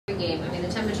game? I mean, the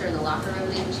temperature in the locker room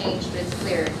didn't change, but it's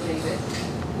clear, you guys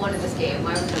wanted this game.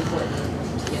 Why was it important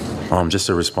to get the win? Just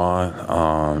to respond,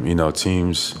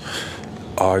 teams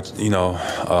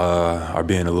are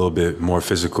being a little bit more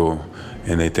physical,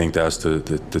 and they think that's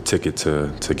the ticket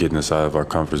to getting us out of our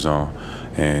comfort zone.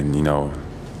 And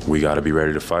we got to be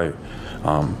ready to fight.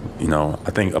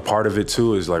 I think a part of it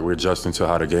too is like we're adjusting to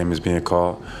how the game is being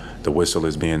called. The whistle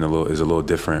is a little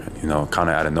different, kind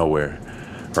of out of nowhere,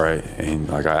 right? And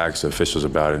like I asked the officials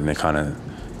about it, and they kind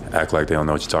of act like they don't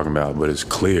know what you're talking about. But it's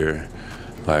clear,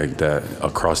 like that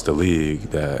across the league,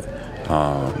 that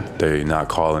they're not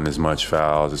calling as much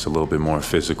fouls. It's a little bit more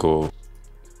physical.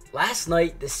 Last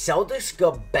night, the Celtics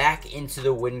got back into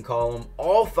the win column.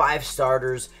 All 5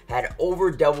 starters had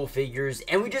over double figures,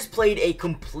 and we just played a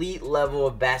complete level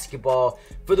of basketball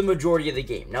for the majority of the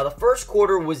game. Now, the first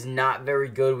quarter was not very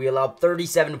good. We allowed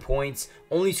 37 points,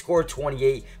 only scored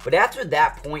 28. But after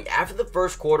that point, after the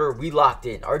first quarter, we locked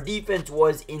in. Our defense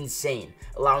was insane,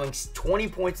 allowing 20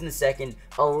 points in the second,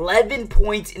 11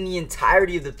 points in the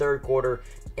entirety of the third quarter,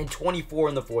 and 24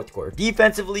 in the fourth quarter.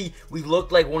 Defensively, we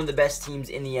looked like one of the best teams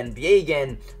in the NBA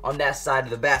again on that side of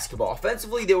the basketball.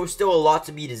 Offensively, there was still a lot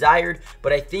to be desired,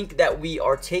 but I think that we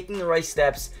are taking the right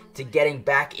steps to getting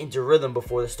back into rhythm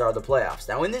before the start of the playoffs.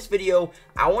 Now, in this video,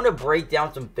 I want to break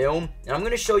down some film, and I'm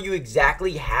going to show you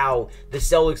exactly how the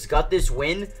Celtics got this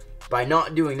win by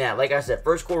not doing that. Like I said,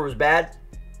 first quarter was bad,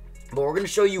 but we're going to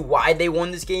show you why they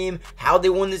won this game, how they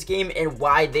won this game, and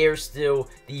why they're still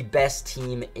the best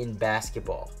team in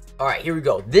basketball. All right, here we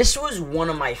go. This was one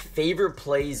of my favorite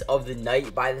plays of the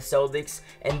night by the Celtics,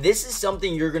 and this is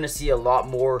something you're going to see a lot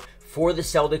more for the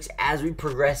Celtics as we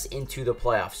progress into the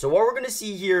playoffs. So what we're going to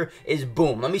see here is,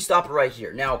 boom, let me stop it right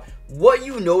here. Now, what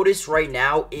you notice right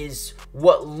now is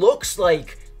what looks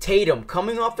like Tatum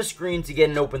coming off a screen to get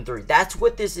an open 3. That's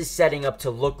what this is setting up to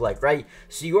look like, right?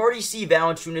 So you already see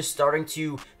Valanciunas starting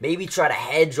to maybe try to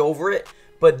hedge over it,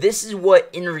 but this is what,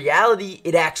 in reality,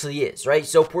 it actually is, right?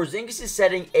 So Porzingis is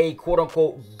setting a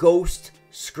quote-unquote ghost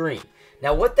screen.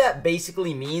 Now, what that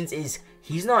basically means is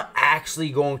he's not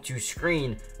actually going to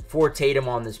screen for Tatum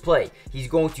on this play. He's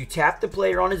going to tap the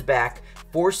player on his back,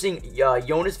 forcing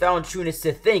Jonas Valanciunas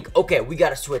to think, okay, we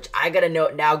got to switch. I got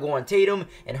to now go on Tatum,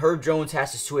 and Herb Jones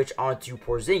has to switch onto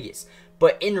Porzingis.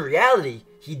 But in reality,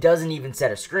 he doesn't even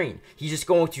set a screen. He's just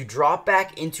going to drop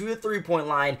back into the three-point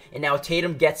line, and now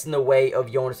Tatum gets in the way of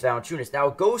Jonas Valanciunas. Now,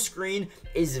 a ghost screen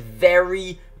is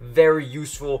very, very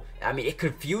useful. I mean, it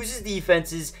confuses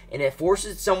defenses, and it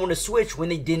forces someone to switch when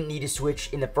they didn't need to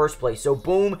switch in the first place. So,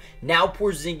 boom, now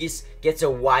Porzingis gets a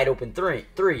wide-open three.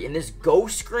 And this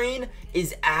ghost screen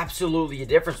is absolutely a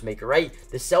difference maker, right?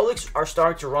 The Celtics are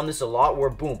starting to run this a lot where,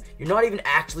 boom, you're not even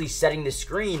actually setting the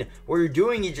screen. What you're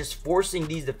doing is just forcing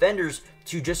these defenders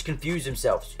to just confuse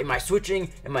themselves. Am I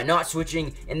switching? Am I not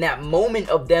switching? And that moment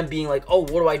of them being like, oh,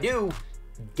 what do I do?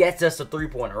 Gets us a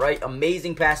three-pointer, right?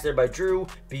 Amazing pass there by Drew.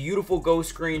 Beautiful ghost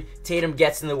screen. Tatum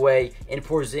gets in the way, and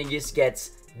Porzingis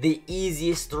gets the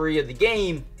easiest 3 of the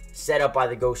game set up by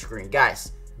the ghost screen.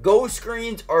 Guys, ghost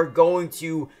screens are going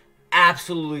to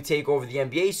absolutely take over the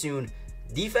NBA soon.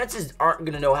 Defenses aren't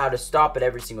going to know how to stop it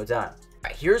every single time. All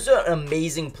right, here's an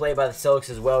amazing play by the Celtics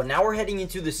as well. Now we're heading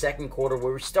into the second quarter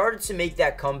where we started to make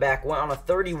that comeback, went on a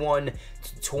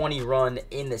 31-20 run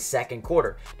in the second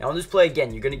quarter. Now on this play,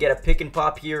 again, you're going to get a pick and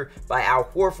pop here by Al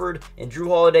Horford and Drew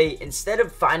Holiday. Instead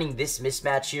of finding this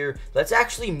mismatch here, let's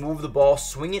actually move the ball,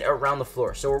 swing it around the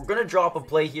floor. So we're going to drop a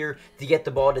play here to get the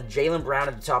ball to Jaylen Brown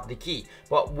at the top of the key.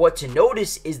 But what to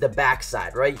notice is the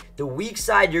backside, right? The weak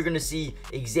side, you're going to see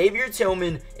Xavier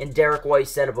Tillman and Derek White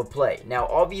set up a play. Now,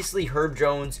 obviously, Herb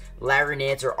Jones, Larry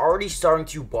Nance are already starting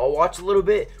to ball watch a little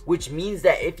bit, which means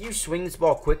that if you swing this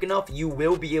ball quick enough, you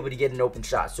will be able to get an open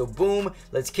shot. So boom,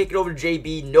 let's kick it over to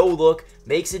JB, no look,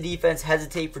 makes the defense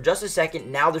hesitate for just a second.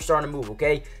 Now they're starting to move,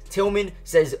 okay? Tillman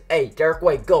says, hey, Derek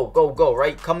White, go, go, go,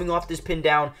 right? Coming off this pin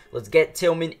down, let's get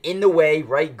Tillman in the way,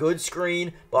 right? Good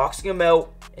screen, boxing him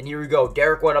out, and here we go.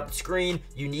 Derek White up the screen.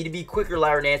 You need to be quicker,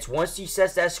 Larry Nance. Once he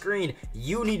sets that screen,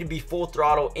 you need to be full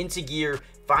throttle into gear,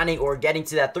 finding or getting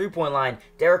to that three-point line.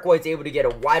 Derek White's able to get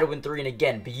a wide open 3, and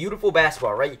again, beautiful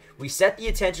basketball, right? We set the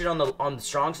attention on the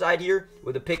strong side here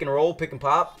with a pick and roll, pick and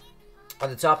pop on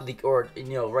the top of the, or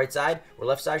right side or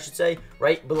left side, I should say,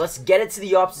 right? But let's get it to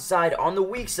the opposite side on the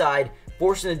weak side.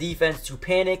 forcing the defense to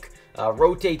panic,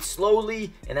 rotate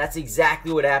slowly, and that's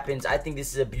exactly what happens. I think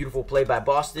this is a beautiful play by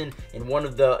Boston, and one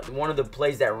of the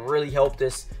plays that really helped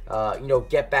us,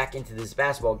 get back into this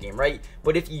basketball game, right?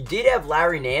 But if you did have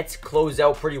Larry Nance close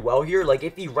out pretty well here, like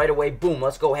if he right away, boom,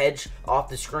 let's go hedge off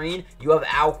the screen, you have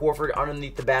Al Horford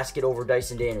underneath the basket over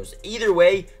Dyson Daniels. Either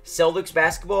way, Celtics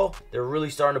basketball, they're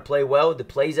really starting to play well. The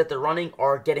plays that they're running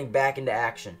are getting back into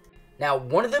action. Now,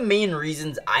 one of the main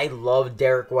reasons I love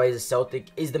Derek White as a Celtic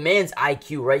is the man's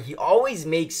IQ, right? He always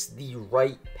makes the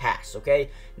right pass, okay?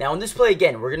 Now, in this play,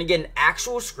 again, we're going to get an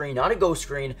actual screen, not a ghost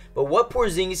screen, but what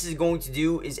Porzingis is going to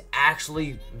do is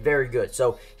actually very good.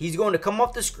 So, he's going to come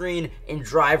off the screen and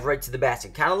drive right to the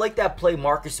basket. Kind of like that play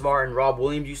Marcus Smart and Rob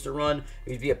Williams used to run.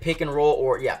 It would be a pick and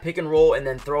roll, pick and roll, and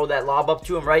then throw that lob up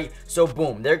to him, right? So,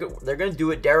 boom, they're going to do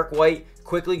it. Derek White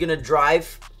quickly going to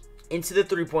drive into the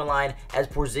three-point line as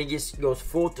Porzingis goes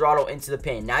full throttle into the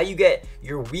paint. Now you get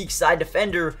your weak side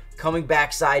defender coming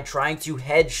backside, trying to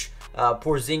hedge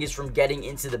Porzingis from getting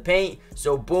into the paint.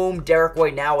 So boom, Derek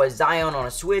White now has Zion on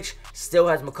a switch, still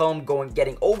has McCollum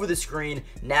getting over the screen,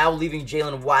 now leaving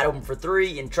Jalen wide open for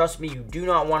three. And trust me, you do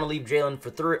not want to leave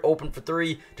Jalen open for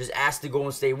three. Just ask the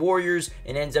Golden State Warriors,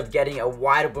 and ends up getting a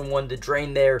wide open one to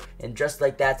drain there, and just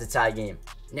like that, it's a tie game.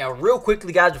 Now, real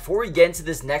quickly, guys, before we get into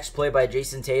this next play by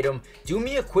Jason Tatum, do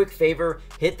me a quick favor,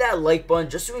 hit that like button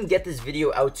just so we can get this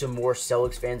video out to more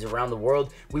Celtics fans around the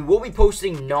world. We will be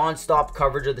posting non-stop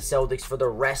coverage of the Celtics for the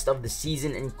rest of the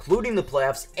season, including the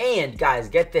playoffs. And, guys,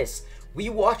 get this. We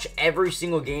watch every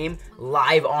single game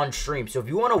live on stream. So if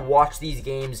you want to watch these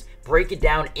games, break it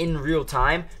down in real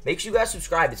time, make sure you guys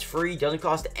subscribe. It's free, doesn't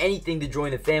cost anything to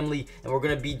join the family, and we're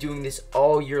going to be doing this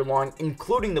all year long,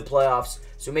 including the playoffs.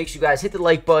 So make sure you guys hit the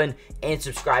like button and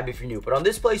subscribe if you're new. But on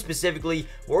this play specifically,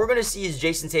 what we're going to see is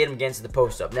Jason Tatum against the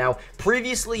post-up. Now,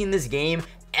 previously in this game,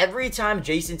 every time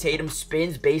Jason Tatum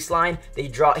spins baseline, he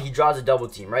draws a double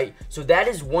team, right? So that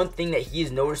is one thing that he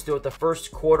has noticed throughout the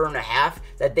first quarter and a half,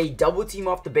 that they double team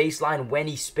off the baseline when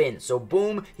he spins. So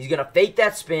boom, he's going to fake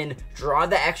that spin, draw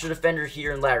the extra defender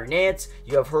here in Larry Nance.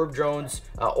 You have Herb Jones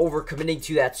over committing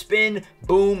to that spin.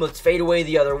 Boom, let's fade away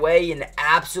the other way. An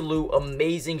absolute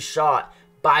amazing shot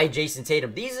by Jason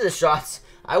Tatum. These are the shots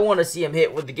I want to see him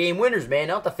hit with the game winners, man.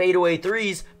 Not the fadeaway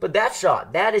threes, but that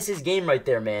shot. That is his game right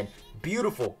there, man.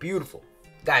 Beautiful, beautiful.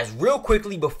 Guys, real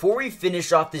quickly, before we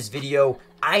finish off this video,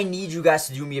 I need you guys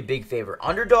to do me a big favor.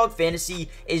 Underdog Fantasy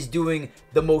is doing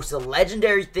the most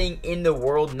legendary thing in the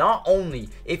world. Not only,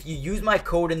 if you use my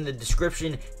code in the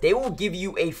description, they will give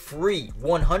you a free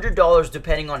 $100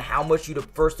 depending on how much you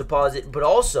first deposit, but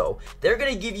also, they're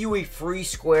going to give you a free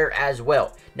square as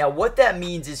well. Now, what that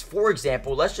means is, for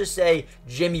example, let's just say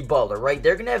Jimmy Butler, right?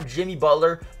 They're going to have Jimmy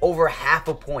Butler over half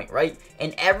a point, right?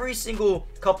 And every single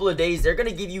couple of days, they're going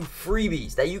to give you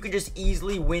freebies that you can just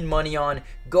easily win money on.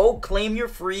 Go claim your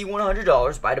free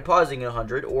 $100 by depositing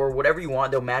 $100 or whatever you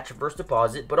want. They'll match your first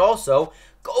deposit, but also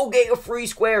go get a free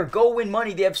square. Go win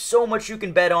money. They have so much you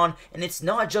can bet on, and it's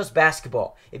not just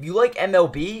basketball. If you like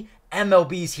MLB,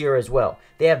 MLB's here as well.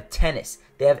 They have tennis.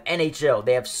 They have NHL,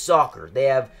 they have soccer, they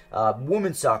have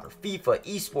women's soccer, FIFA,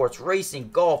 esports, racing,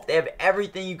 golf. They have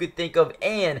everything you could think of,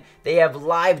 and they have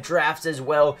live drafts as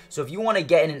well. So if you want to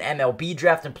get in an MLB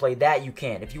draft and play that, you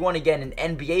can. If you want to get in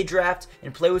an NBA draft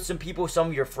and play with some people, some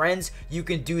of your friends, you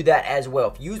can do that as well.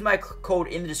 If you use my code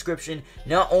in the description,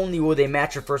 not only will they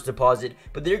match your first deposit,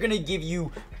 but they're going to give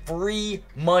you free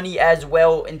money as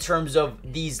well in terms of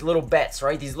these little bets,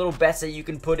 right? These little bets that you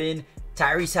can put in.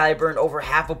 Tyrese Halliburton over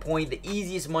half a point, the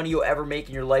easiest money you'll ever make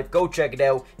in your life. Go check it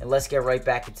out, and let's get right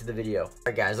back into the video. All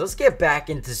right, guys, let's get back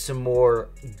into some more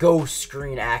ghost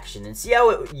screen action and see how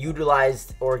it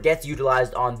gets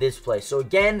utilized on this play. So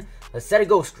again, let's set a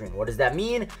ghost screen. What does that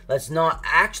mean? Let's not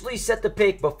actually set the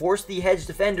pick, but force the hedge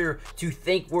defender to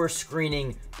think we're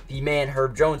screening the man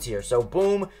Herb Jones here. So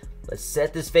boom, let's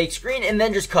set this fake screen and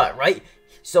then just cut, right?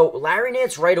 So Larry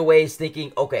Nance right away is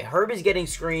thinking, okay, Herb is getting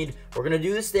screened. We're going to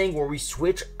do this thing where we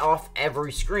switch off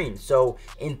every screen. So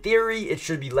in theory, it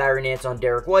should be Larry Nance on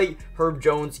Derek White, Herb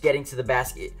Jones getting to the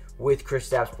basket with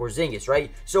Kristaps Porzingis, right?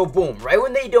 So boom, right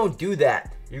when they don't do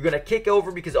that, you're going to kick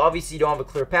over because obviously you don't have a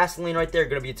clear passing lane right there.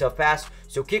 Going to be a tough pass.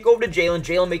 So kick over to Jalen.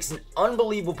 Jalen makes an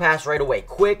unbelievable pass right away.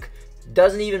 Quick.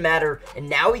 Doesn't even matter. And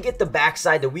now we get the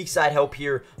backside, the weak side help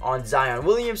here on Zion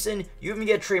Williamson. You even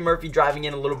get Trey Murphy driving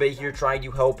in a little bit here, trying to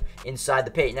help inside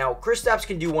the paint. Now, Kristaps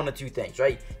can do one of two things,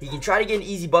 right? He can try to get an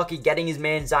easy bucket, getting his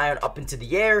man Zion up into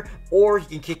the air, or he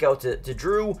can kick out to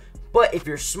Drew. But if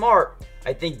you're smart,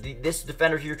 I think this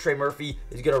defender here, Trey Murphy,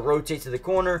 is going to rotate to the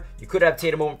corner. You could have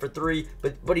Tatum open for three,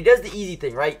 but he does the easy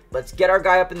thing, right? Let's get our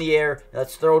guy up in the air.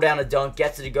 Let's throw down a dunk,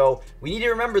 gets it to go. We need to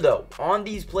remember, though, on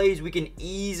these plays, we can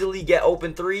easily get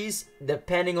open threes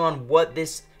depending on what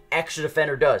this extra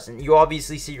defender does. And you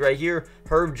obviously see right here,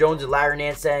 Herb Jones and Larry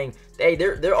Nance saying, hey,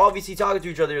 they're obviously talking to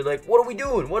each other. They're like, what are we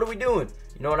doing? What are we doing?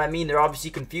 You know what I mean? They're obviously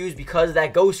confused because of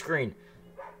that ghost screen.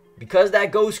 Because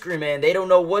that ghost screen, man, they don't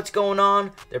know what's going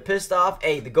on. They're pissed off.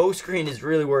 Hey, the ghost screen is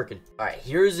really working. All right,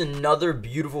 here's another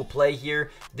beautiful play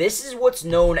here. This is what's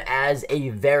known as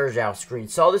a Varejao screen.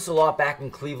 Saw this a lot back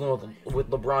in Cleveland with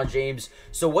LeBron James.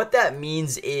 So what that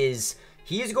means is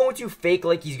he's going to fake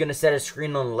like he's going to set a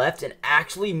screen on the left and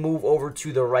actually move over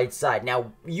to the right side.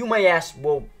 Now, you may ask,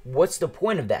 well, what's the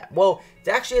point of that? Well, it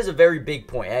actually has a very big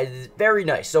point. It's very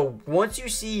nice. So once you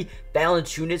see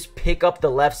Valanciunas pick up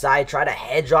the left side, try to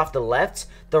hedge off the left,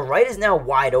 the right is now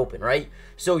wide open, right?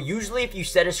 So usually if you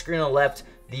set a screen on the left,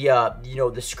 the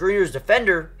screener's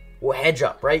defender will hedge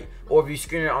up, right? Or if you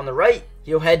screen it on the right,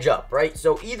 he'll hedge up, right?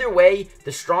 So either way,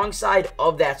 the strong side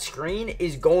of that screen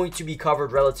is going to be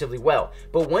covered relatively well.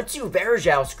 But once you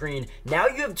Varejao screen, now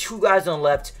you have two guys on the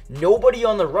left, nobody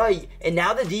on the right, and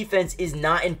now the defense is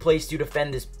not in place to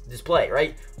defend this play,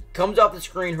 right? Comes off the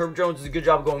screen, Herb Jones does a good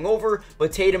job going over,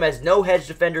 but Tatum has no hedge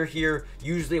defender here.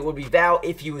 Usually it would be Val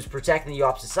if he was protecting the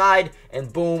opposite side,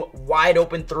 and boom, wide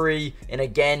open three, and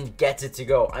again, gets it to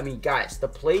go. I mean, guys, the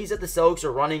plays that the Celtics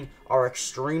are running are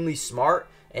extremely smart,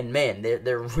 and man,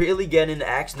 they're really getting into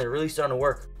action. They're really starting to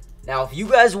work. Now, if you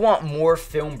guys want more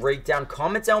film breakdown,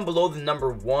 comment down below the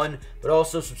number 1, but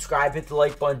also subscribe, hit the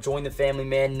like button, join the family,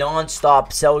 man.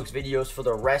 Non-stop Celtics videos for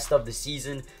the rest of the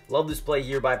season. Love this play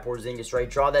here by Porzingis, right?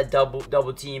 Draw that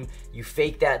double team. You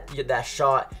fake that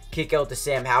shot, kick out to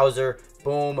Sam Hauser.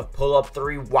 Boom, pull up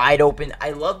three, wide open.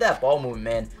 I love that ball movement,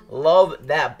 man. Love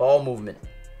that ball movement.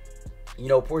 You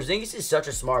know, Porzingis is such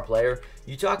a smart player.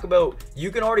 You talk about,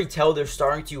 you can already tell they're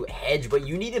starting to hedge, but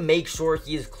you need to make sure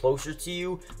he is closer to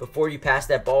you before you pass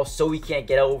that ball so he can't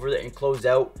get over there and close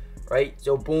out, right?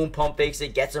 So boom, pump fakes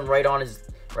it, gets him right on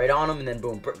him, and then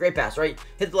boom, great pass, right?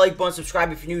 Hit the like button,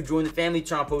 subscribe if you're new, join the family,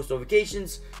 turn on post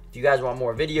notifications if you guys want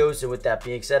more videos. And with that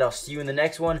being said, I'll see you in the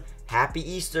next one. Happy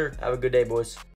Easter. Have a good day, boys.